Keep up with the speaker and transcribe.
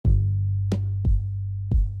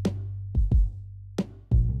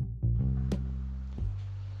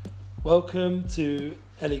Welcome to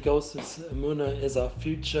Eli Goldsmith's Amuna is Our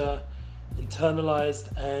Future, internalized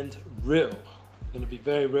and real. We're going to be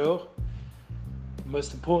very real.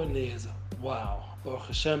 Most importantly is, wow, Baruch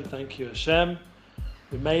Hashem, thank you Hashem.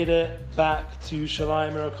 We made it back to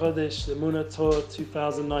Shalayim Kodesh, the Amuna Tour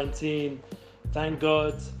 2019. Thank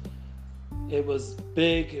God. It was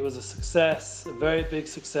big, it was a success, a very big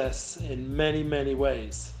success in many, many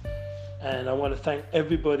ways. And I want to thank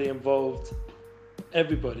everybody involved,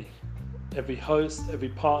 everybody. Every host, every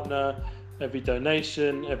partner, every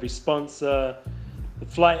donation, every sponsor, the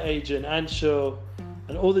flight agent, Anshul,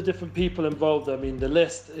 and all the different people involved. I mean, the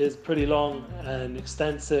list is pretty long and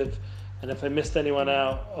extensive. And if I missed anyone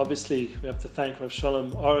out, obviously we have to thank Rav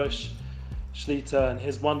Shalom Arush Shlita and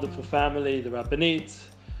his wonderful family, the Rabbanit,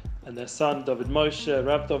 and their son David Moshe,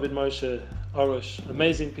 Rav David Moshe Arush.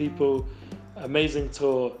 Amazing people, amazing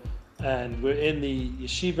tour. And we're in the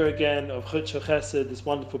yeshiva again of Chutz Chesed, this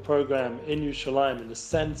wonderful program in Yerushalayim, in the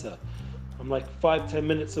center. I'm like 5-10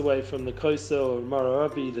 minutes away from the Kosel or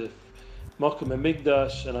Marabi, the Mokum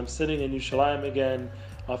Hamikdash, and I'm sitting in Yerushalayim again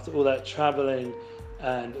after all that traveling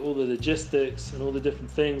and all the logistics and all the different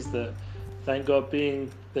things that, thank God, being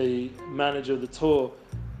the manager of the tour,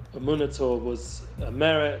 Amuna Tour, was a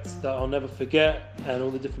merit that I'll never forget, and all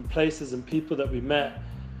the different places and people that we met.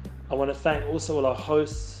 I want to thank also all our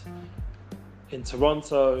hosts in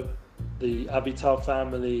Toronto, the Avital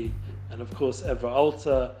family, and of course Evra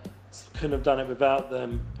Alta. Couldn't have done it without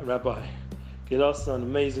them. Rabbi Gilasa, an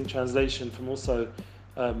amazing translation from also,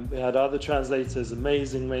 we had other translators,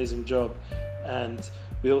 amazing job. And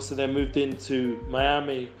we also then moved into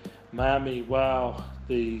Miami, wow,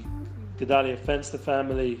 the Gedalia Fenster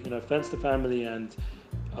family, Fenster family, and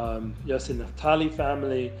Yossi Naftali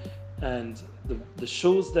family, and the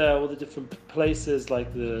shuls there, all the different places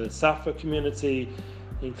like the Safra community,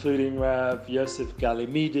 including Rav Yosef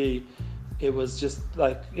Galimidi. It was just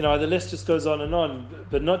like, the list just goes on,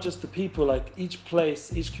 but not just the people, like each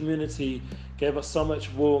place, each community gave us so much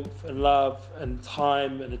warmth and love and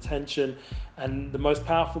time and attention. And the most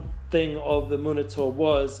powerful thing of the Amuna Tour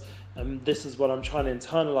was, and this is what I'm trying to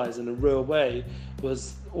internalize in a real way,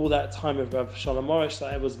 was all that time with Rav Shalom Arush,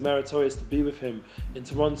 that it was meritorious to be with him in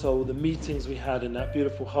Toronto, all the meetings we had in that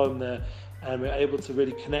beautiful home there, and we were able to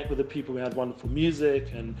really connect with the people. We had wonderful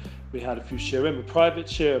music, and we had a few shirim, a private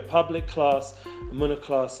shir, a public class, a munah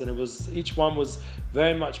class, and each one was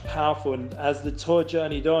very much powerful. And as the tour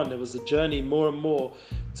journeyed on, there was a journey more and more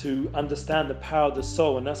to understand the power of the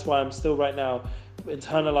soul, and that's why I'm still right now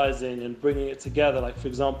internalizing and bringing it together. Like, for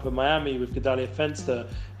example, in Miami with Gedalia Fenster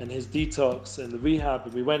and his detox and the rehab,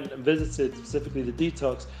 and we went and visited specifically the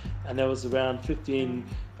detox, and there was around 15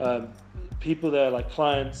 people there, like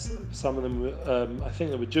clients. Some of them I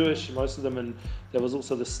think they were Jewish, most of them, and there was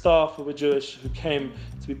also the staff who were Jewish who came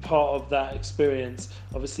to be part of that experience.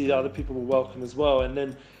 Obviously the other people were welcome as well, and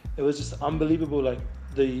then it was just unbelievable, like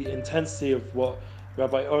the intensity of what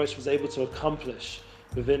Rabbi Arush was able to accomplish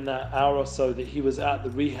within that hour or so that he was at the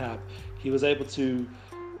rehab. He was able to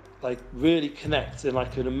really connect in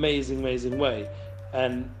an amazing way.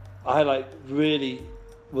 And I really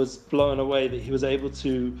was blown away that he was able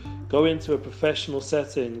to go into a professional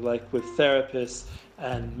setting, with therapists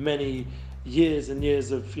and many years and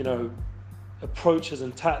years of, approaches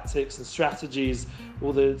and tactics and strategies.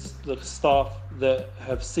 All the staff that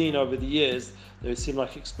have seen over the years, they seem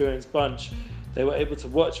like experienced bunch. They were able to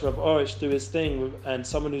watch Rav Arush do his thing, and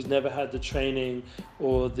someone who's never had the training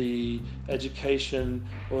or the education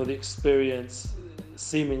or the experience,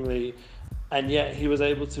 seemingly, and yet he was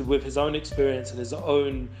able to, with his own experience and his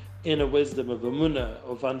own inner wisdom of Amunah,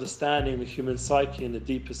 of understanding the human psyche in the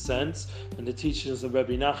deepest sense, and the teachings of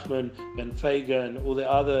Rabbi Nachman, Ben Fega, and all the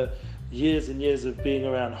other years and years of being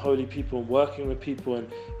around holy people and working with people, and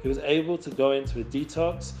he was able to go into a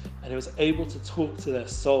detox, and he was able to talk to their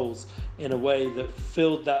souls in a way that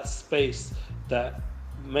filled that space. That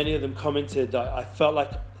many of them commented that I felt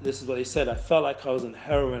like, this is what they said, I felt like I was on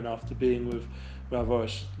heroin after being with Rav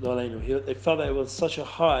Arush. They felt that it was such a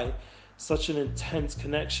high, such an intense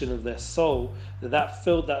connection of their soul, that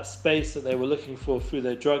filled that space that they were looking for through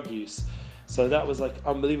their drug use. So that was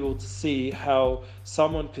unbelievable to see how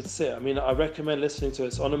someone could sit. I mean, I recommend listening to it.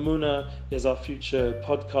 It's on Amuna is Our Future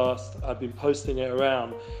podcast. I've been posting it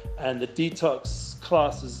around, and the detox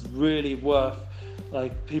class is really worth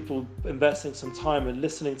people investing some time and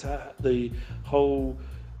listening to the whole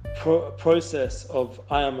process of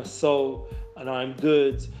I am a soul and I'm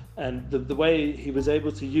good, and the way he was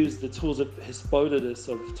able to use the tools of his bodhidus,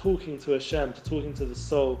 of talking to Hashem, to talking to the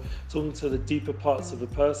soul, talking to the deeper parts of a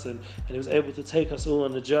person, and he was able to take us all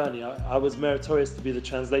on a journey. I was meritorious to be the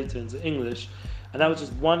translator into English, And that was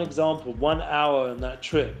just one example, 1 hour on that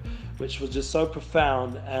trip, which was just so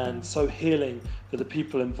profound and so healing for the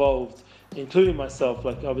people involved, including myself.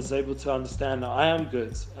 Like, I was able to understand that I am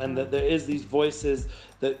good, and that there is these voices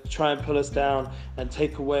that try and pull us down and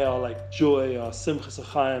take away our like joy, our simchas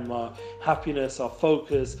achayim, our happiness, our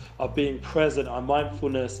focus, our being present, our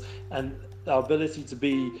mindfulness, and our ability to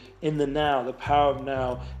be in the now, the power of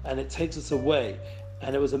now, and it takes us away.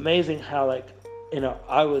 And it was amazing how, like,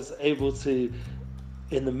 I was able to,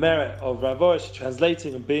 in the merit of Rav Arush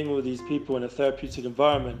translating and being with these people in a therapeutic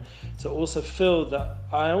environment, to also feel that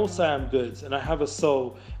I also am good and I have a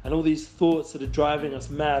soul, and all these thoughts that are driving us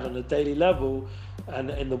mad on a daily level and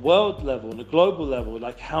in the world level, on a global level,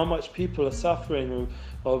 like how much people are suffering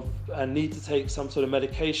of and need to take some sort of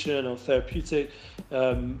medication or therapeutic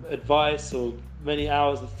advice, or many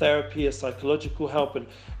hours of therapy or psychological help. And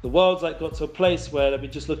the world's like got to a place where, let me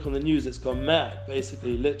just look on the news, it's gone mad,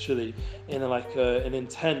 basically, literally, in an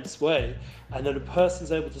intense way. And then a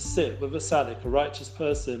person's able to sit with a tzaddik, a righteous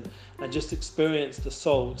person, and just experience the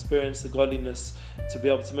soul, experience the godliness, to be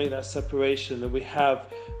able to make that separation, that we have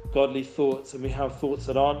godly thoughts and we have thoughts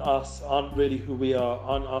that aren't us, aren't really who we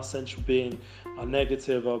aren't our central being, are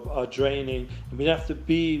negative, are draining, and we don't have to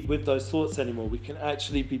be with those thoughts anymore. We can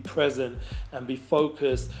actually be present and be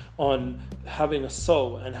focused on having a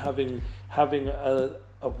soul and having a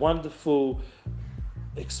wonderful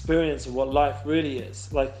experience of what life really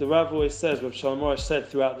is. Like the Rav always says, Rav Shalom Arush said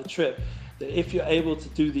throughout the trip, that if you're able to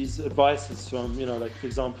do these advices from, like for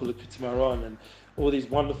example, the Likutei Moharan and all these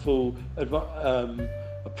wonderful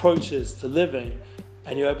approaches to living,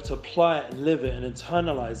 and you're able to apply it and live it and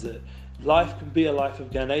internalize it, life can be a life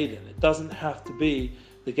of Gan Eden. It doesn't have to be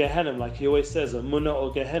the Gehenna, like he always says, Amunah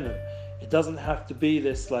or Gehenna. It doesn't have to be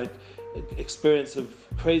this like experience of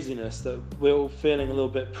craziness that we're all feeling a little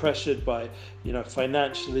bit pressured by,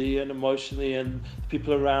 financially and emotionally, and the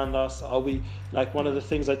people around us. Are we, like, one of the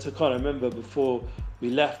things I took on, I remember before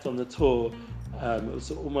we left on the tour, it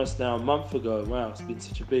was almost now a month ago. Wow, it's been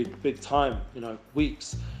such a big time,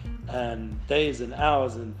 weeks and days and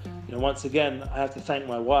hours. And once again, I have to thank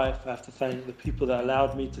my wife. I have to thank the people that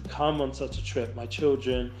allowed me to come on such a trip, my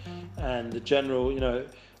children, and the general,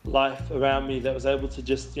 life around me that was able to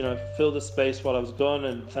just, fill the space while I was gone.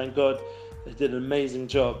 And thank God they did an amazing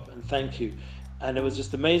job, and thank you. And it was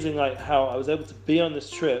just amazing, like, how I was able to be on this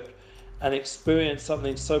trip and experience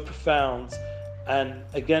something so profound, and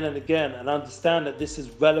again and understand that this is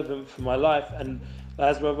relevant for my life. And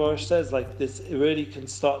as Rav Arush says, like, this, it really can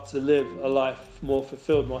start to live a life more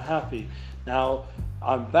fulfilled, more happy. Now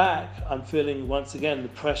I'm back, I'm feeling once again the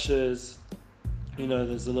pressures.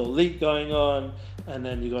 There's a little leak going on, and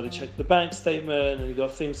then you got to check the bank statement, and you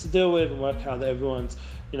got things to deal with, and work out that everyone's,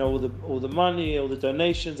 all the money, all the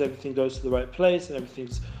donations, everything goes to the right place, and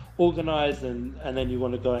everything's organized, and then you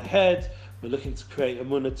want to go ahead. We're looking to create a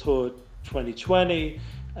Munah Tour 2020,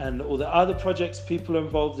 and all the other projects people are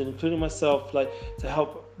involved in, including myself, like to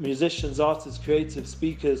help musicians, artists, creative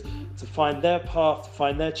speakers to find their path, to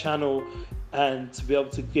find their channel, and to be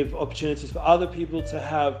able to give opportunities for other people to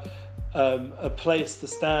have a place to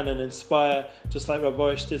stand and inspire, just like Rav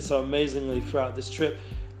Arush did so amazingly throughout this trip.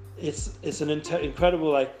 It's an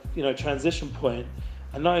incredible transition point.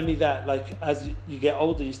 And not only that, like, as you get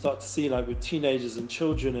older, you start to see, like, with teenagers and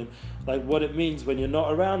children, and like what it means when you're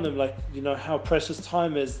not around them, like, how precious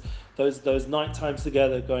time is. Those night times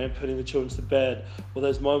together, going and putting the children to bed, or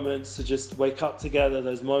those moments to just wake up together,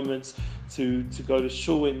 those moments to go to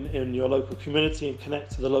shul in your local community and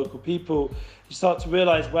connect to the local people. You start to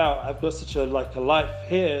realize, wow, I've got such a life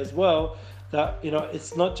here as well, that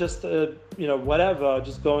it's not just whatever, I'll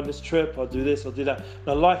just go on this trip, I'll do this, I'll do that.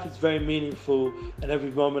 Now life is very meaningful, and every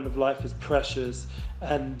moment of life is precious,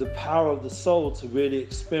 and the power of the soul to really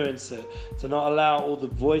experience it, to not allow all the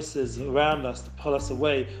voices around us to pull us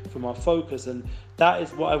away from our focus. And that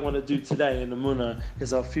is what I want to do today in Amunah,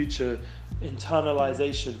 is our future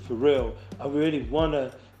internalization for real. I really want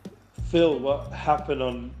to feel what happened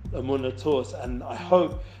on Amunah Tours, and I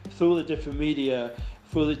hope through all the different media,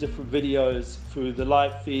 through the different videos, through the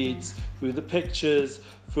live feeds, through the pictures,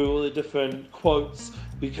 through all the different quotes,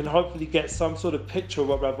 we can hopefully get some sort of picture of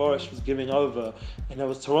what Rav Arush was giving over. And there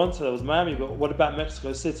was Toronto, there was Miami, but what about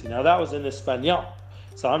Mexico City? Now that was in Espanol.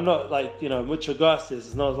 So I'm not like, mucho gracias.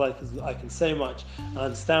 It's not like I can say much, I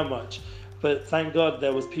understand much. But thank God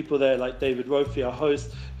there was people there like David Rofi, our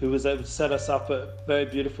host, who was able to set us up at very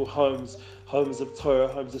beautiful homes of Torah,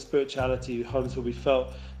 homes of spirituality, homes where we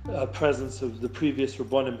felt presence of the previous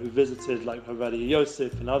Rabbonim who visited, like Rabbi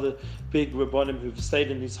Yosef and other big Rabbonim who've stayed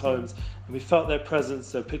in these homes, and we felt their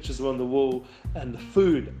presence. Their pictures were on the wall, and the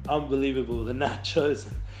food, unbelievable. The nachos.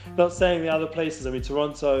 Not saying the other places. I mean,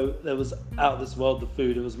 Toronto, there was out of this world the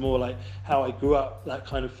food. It was more like how I grew up, that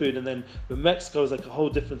kind of food. And then with Mexico, was like a whole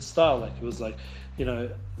different style. Like it was like, you know,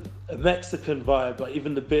 a Mexican vibe. Like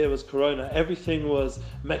even the beer was Corona. Everything was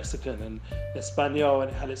Mexican and Espanol, and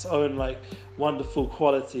it had its own like wonderful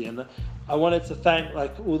quality. And I wanted to thank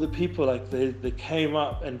like all the people like they came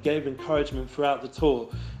up and gave encouragement throughout the tour.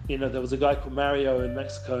 You know, there was a guy called Mario in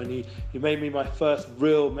Mexico, and he made me my first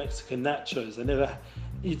real Mexican nachos. I never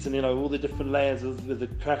eaten, you know, all the different layers with the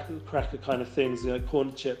cracker kind of things, you know,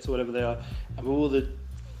 corn chips or whatever they are, and with all the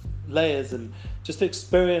layers, and just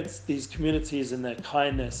experience these communities and their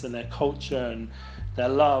kindness and their culture and their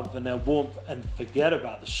love and their warmth, and forget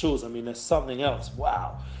about the shuls. I mean, there's something else.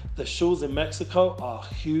 Wow. The shuls in Mexico are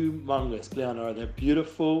humongous, Bliana. They're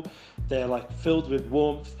beautiful. They're like filled with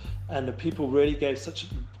warmth, and the people really gave such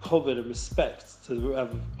kavod and respect to the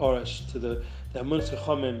Rav Arush, to the Emunah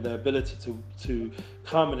Chachamim, their ability to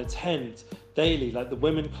come and attend daily, like the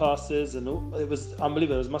women classes, and all, it was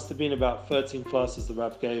unbelievable. There must have been about 13 classes the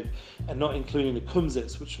Rav gave, and not including the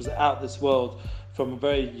Kumzitz, which was out this world, from a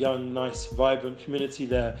very young, nice, vibrant community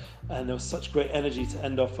there. And there was such great energy to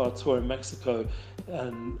end off our tour in Mexico.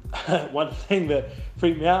 And one thing that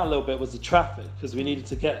freaked me out a little bit was the traffic, because we needed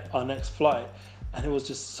to get our next flight. And it was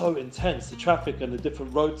just so intense, the traffic and the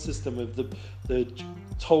different road system of the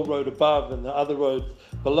toll road above and the other road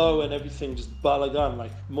below, and everything just balagan,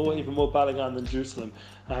 like even more balagan than Jerusalem,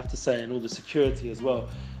 I have to say, and all the security as well.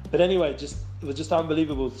 But anyway, it was just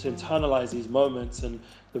unbelievable to internalize these moments. And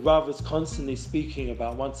the Rav was constantly speaking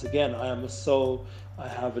about, once again, I am a soul, I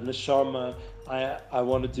have a neshama, I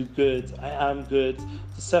want to do good, I am good,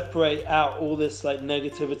 to separate out all this like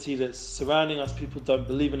negativity that's surrounding us. People don't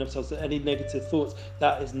believe in themselves, any negative thoughts,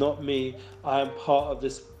 that is not me. I am part of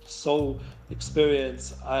this soul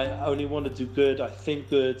experience. I only want to do good, I think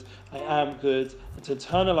good, I am good. And to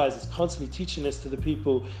internalize this, constantly teaching this to the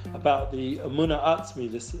people about the Emunah Atzmi,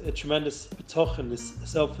 this tremendous betochen, this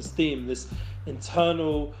self-esteem, this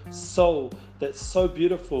internal soul that's so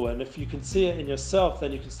beautiful. And if you can see it in yourself,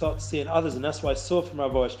 then you can start to see it in others. And that's why I saw from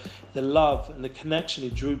Rav Arush the love and the connection. He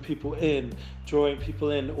drew people in, drawing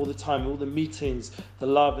people in all the time, all the meetings, the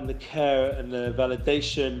love and the care and the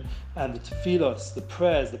validation and the tefillos, the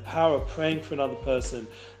prayers, the power of praying for another person.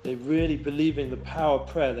 They really believing the power of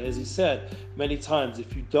prayer. That, as he said many times,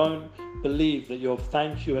 if you don't believe that your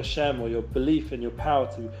thank you Hashem, or your belief in your power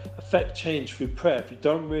to affect change through prayer, if you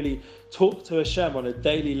don't really talk to Hashem on a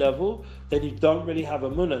daily level, then you don't really have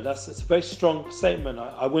emunah. It's a very strong statement.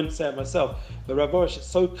 I wouldn't say it myself, but Rav Arush, it's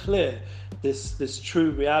so clear, this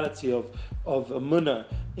true reality of emunah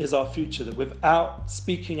is our future, that without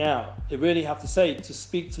speaking out, they really have to say, to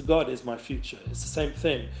speak to God is my future. It's the same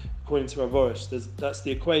thing according to Rav Arush. That's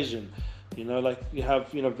the equation, you know, like you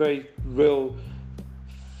have, you know, very real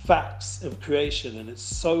facts of creation, and it's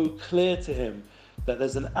so clear to him that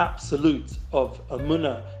there's an absolute of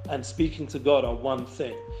emunah and speaking to God are one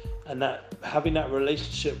thing, and that having that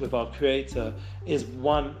relationship with our Creator is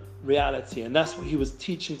one reality. And that's what he was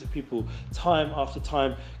teaching to people time after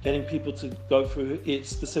time, getting people to go through each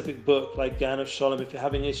specific book like Gan of Shalom. If you're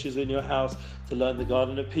having issues in your house, to learn the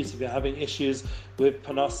Garden of Peace. If you're having issues with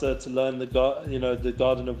Panasa, to learn the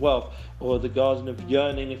Garden of Wealth, or the Garden of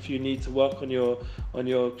Yearning if you need to work on your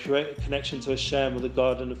connection to Hashem, or the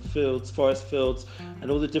Garden of Fields, Forest Fields,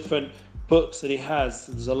 and all the different books that he has.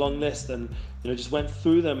 There's a long list, and just went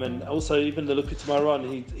through them. And also even the Likutei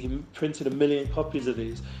Moharan, he printed 1 million copies of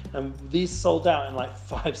these, and these sold out in like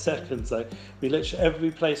 5 seconds. Like, we literally,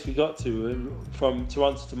 every place we got to, from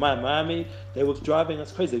Toronto to Miami, they were driving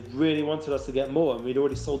us crazy. They really wanted us to get more, and we'd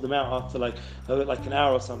already sold them out after like an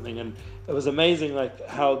hour or something. And it was amazing, like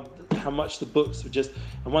how much the books were just.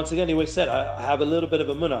 And once again, he always said, I have a little bit of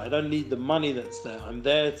emunah. I don't need the money that's there. I'm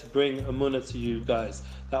there to bring emunah to you guys.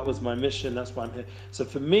 That was my mission. That's why I'm here. So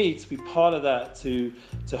for me to be part of that, to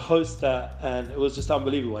host that, and it was just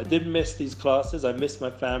unbelievable. I did miss these classes. I missed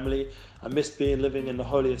my family. I missed living in the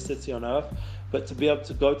holiest city on earth. But to be able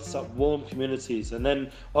to go to such warm communities. And then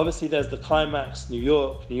obviously there's the climax, New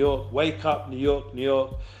York, wake up, New York.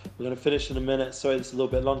 We're going to finish in a minute. Sorry, this is a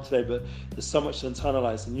little bit long today, but there's so much to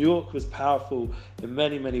internalize. And New York was powerful in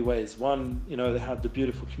many, many ways. One, they have the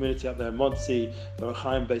beautiful community up there in Monsey, the Baruch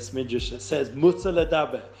Chaim Beis Midrash. It says, Mutar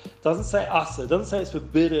ledaber. It doesn't say asa. It doesn't say it's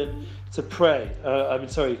forbidden to pray. God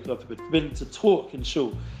forbid, forbidden to talk in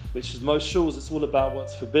shul. which is most shuls, it's all about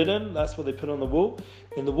what's forbidden. That's what they put on the wall.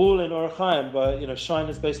 In the wall in Orach Chaim, by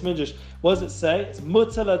Shiner's Beis Midrash, what does it say? It's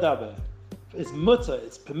mutar ladaber. It's mutar.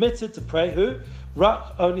 It's permitted to pray who?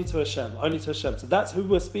 Rak, only to Hashem, only to Hashem. So that's who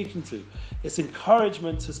we're speaking to. It's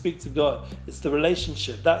encouragement to speak to God. It's the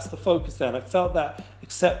relationship. That's the focus there. And I felt that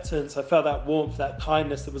acceptance. I felt that warmth, that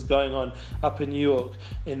kindness that was going on up in New York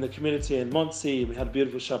in the community in Monsey. We had a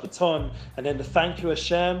beautiful Shabbaton. And then the Thank You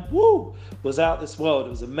Hashem, was out this world. It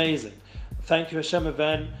was amazing. Thank You Hashem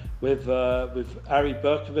event with Ari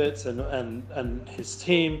Berkovitz and his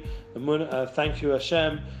team. Thank You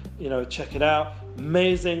Hashem. Check it out.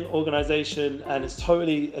 Amazing organization, and it's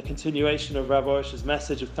totally a continuation of Rav Arush's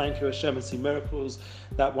message of Thank You Hashem and See Miracles,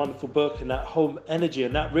 that wonderful book and that whole energy.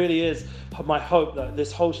 And that really is my hope, that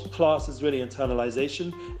this whole class is really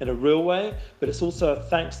internalization in a real way, but it's also a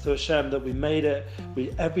thanks to Hashem that we made it.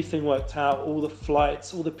 Everything worked out, all the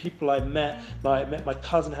flights, all the people I met. I met my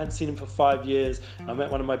cousin, hadn't seen him for 5 years. I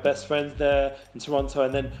met one of my best friends there in Toronto,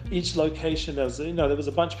 and then each location there was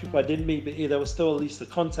a bunch of people I didn't meet, but there was still at least a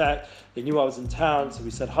contact. They knew I was in town, so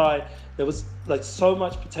we said hi. There was like so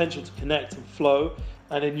much potential to connect and flow.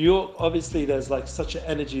 And in New York, obviously, there's like such an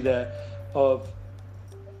energy there of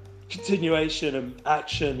continuation and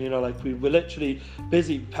action. Like we were literally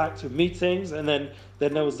busy, packed with meetings, and then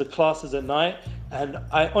there was the classes at night. And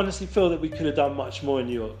I honestly feel that we could have done much more in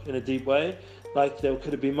New York in a deep way. Like there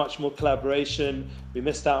could have been much more collaboration. We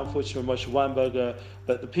missed out, unfortunately, with Moshe Weinberger.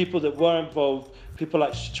 But the people that were involved, people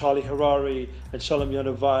like Charlie Harari and Shalom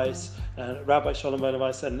Yonah Weiss, and Rabbi Shalom Yonah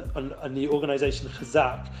Weiss, and the organization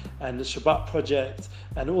Chazak, and the Shabbat Project,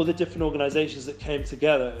 and all the different organizations that came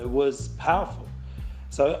together, it was powerful.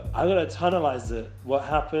 So I'm going to internalize it, what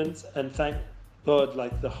happened, and thank God,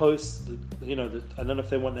 like the hosts, I don't know if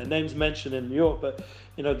they want their names mentioned in New York, but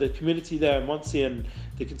the community there in Monsey and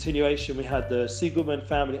the continuation. We had the Siegelman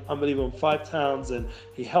family, unbelievable, in 5 towns, and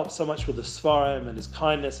he helped so much with the Sfarim and his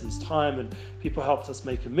kindness and his time, and people helped us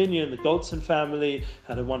make a minyan. The Goldson family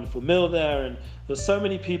had a wonderful meal there, and there were so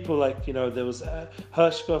many people, there was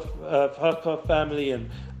Herkov family and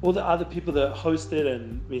all the other people that hosted,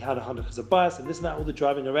 and we had a Hanukkah Zabayas and this and that, all the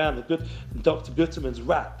driving around, Dr. Gutterman's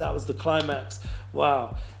rat, that was the climax.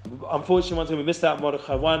 Wow. Unfortunately, one time we missed out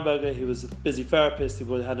Mordechai Weinberger. He was a busy therapist. He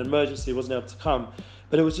had an emergency. He wasn't able to come.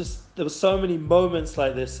 But there was so many moments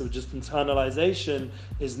like this of just internalization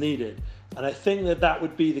is needed. And I think that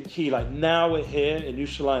would be the key. Like now we're here in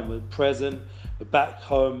Yerushalayim, we're present, we're back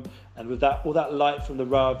home, and with that, all that light from the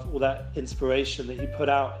Rav, all that inspiration that he put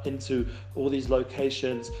out into all these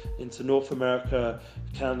locations, into North America,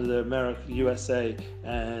 Canada, America, USA,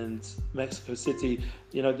 and Mexico City,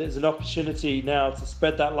 there's an opportunity now to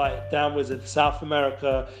spread that light downwards into South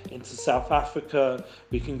America, into South Africa.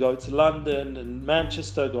 We can go to London and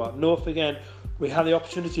Manchester, go up north again. We have the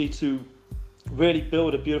opportunity to really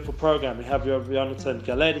build a beautiful program. We have Yonatan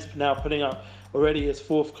Galed is now putting up already his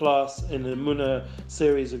 4th class in the Emunah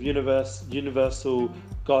series of Universal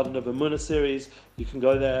Garden of Emunah series. You can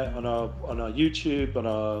go there on our YouTube, on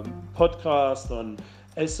our podcast,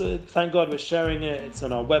 thank God we're sharing it. It's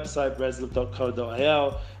on our website,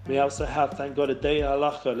 breslov.co.il. We also have, thank God, a day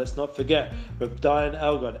halacha. Let's not forget, Reb Dayan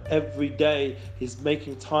Elgod. Every day he's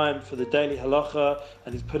making time for the daily halacha,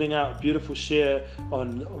 and he's putting out a beautiful shir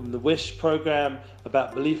on the Wish program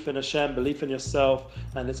about belief in Hashem, belief in yourself.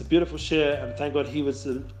 And it's a beautiful shir, and thank God he was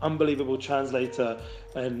an unbelievable translator.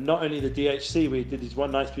 And not only the DHC, we did these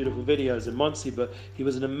nice beautiful videos in Monsey, but he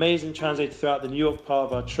was an amazing translator throughout the New York part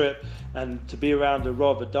of our trip. And to be around a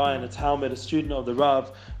Rav, a Dayan, a Talmud, a student of the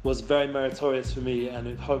Rav, was very meritorious for me.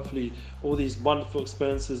 And hopefully all these wonderful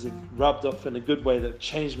experiences have rubbed off in a good way that have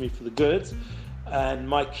changed me for the good. And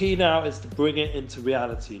my key now is to bring it into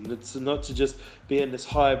reality, not to just be in this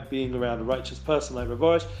high of being around a righteous person like Rav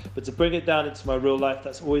Arush, but to bring it down into my real life.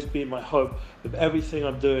 That's always been my hope with everything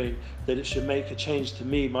I'm doing, that it should make a change to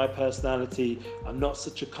me, my personality. I'm not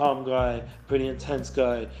such a calm guy, pretty intense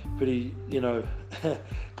guy, pretty,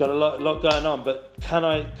 got a lot going on, but can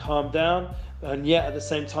I calm down and yet at the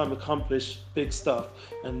same time accomplish big stuff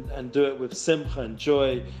and do it with simcha and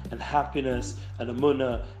joy and happiness and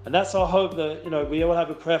emunah? And that's our hope, that we all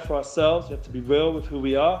have a prayer for ourselves. We have to be real with who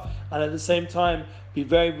we are, and at the same time be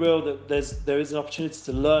very real that there is an opportunity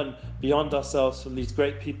to learn beyond ourselves from these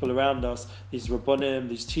great people around us, these Rabbonim,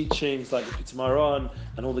 these teachings like the Pitei Maharan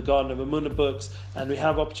and all the Garden of Emunah books. And we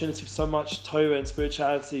have opportunity for so much Torah and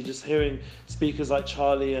spirituality, just hearing speakers like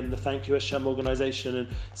Charlie and the Thank You Hashem organization, and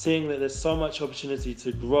seeing that there's so much opportunity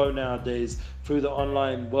to grow nowadays through the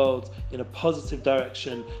online world in a positive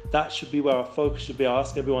direction. That should be where our focus should be. I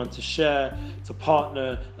ask everyone to share, to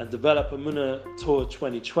partner and develop Emunah Tour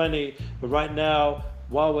 2020. But right now,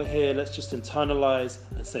 while we're here, let's just internalize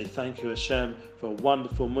and say thank you, Hashem, for a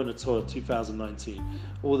wonderful Munah Torah 2019.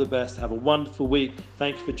 All the best. Have a wonderful week.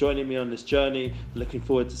 Thank you for joining me on this journey. Looking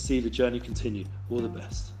forward to see the journey continue. All the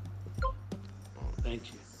best.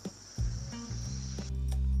 Thank you.